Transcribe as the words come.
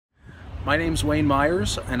My name's Wayne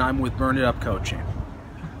Myers, and I'm with Burn It Up Coaching.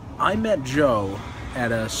 I met Joe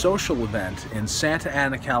at a social event in Santa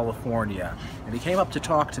Ana, California, and he came up to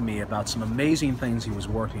talk to me about some amazing things he was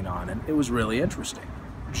working on, and it was really interesting.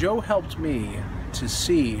 Joe helped me to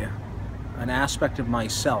see an aspect of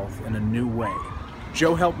myself in a new way.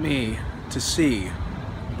 Joe helped me to see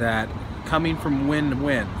that coming from win to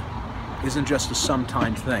win isn't just a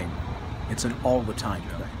sometime thing, it's an all the time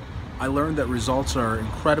thing. I learned that results are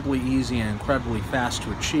incredibly easy and incredibly fast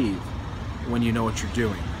to achieve when you know what you're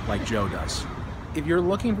doing, like Joe does. If you're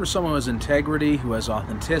looking for someone who has integrity, who has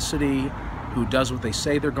authenticity, who does what they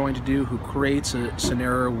say they're going to do, who creates a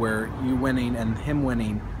scenario where you winning and him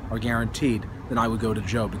winning are guaranteed, then I would go to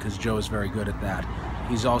Joe, because Joe is very good at that.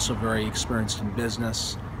 He's also very experienced in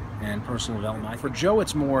business and personal development. For Joe,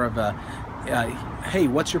 it's more of a, hey,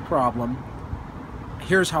 what's your problem?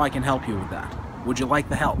 Here's how I can help you with that. Would you like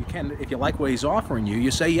the help? You can, if you like what he's offering you, you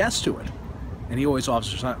say yes to it. And he always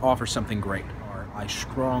offers something great. I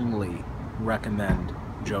strongly recommend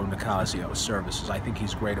Joe Nicassio's services. I think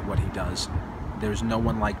he's great at what he does. There's no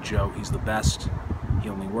one like Joe. He's the best. He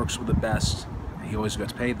only works with the best. He always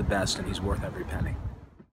gets paid the best, and he's worth every penny.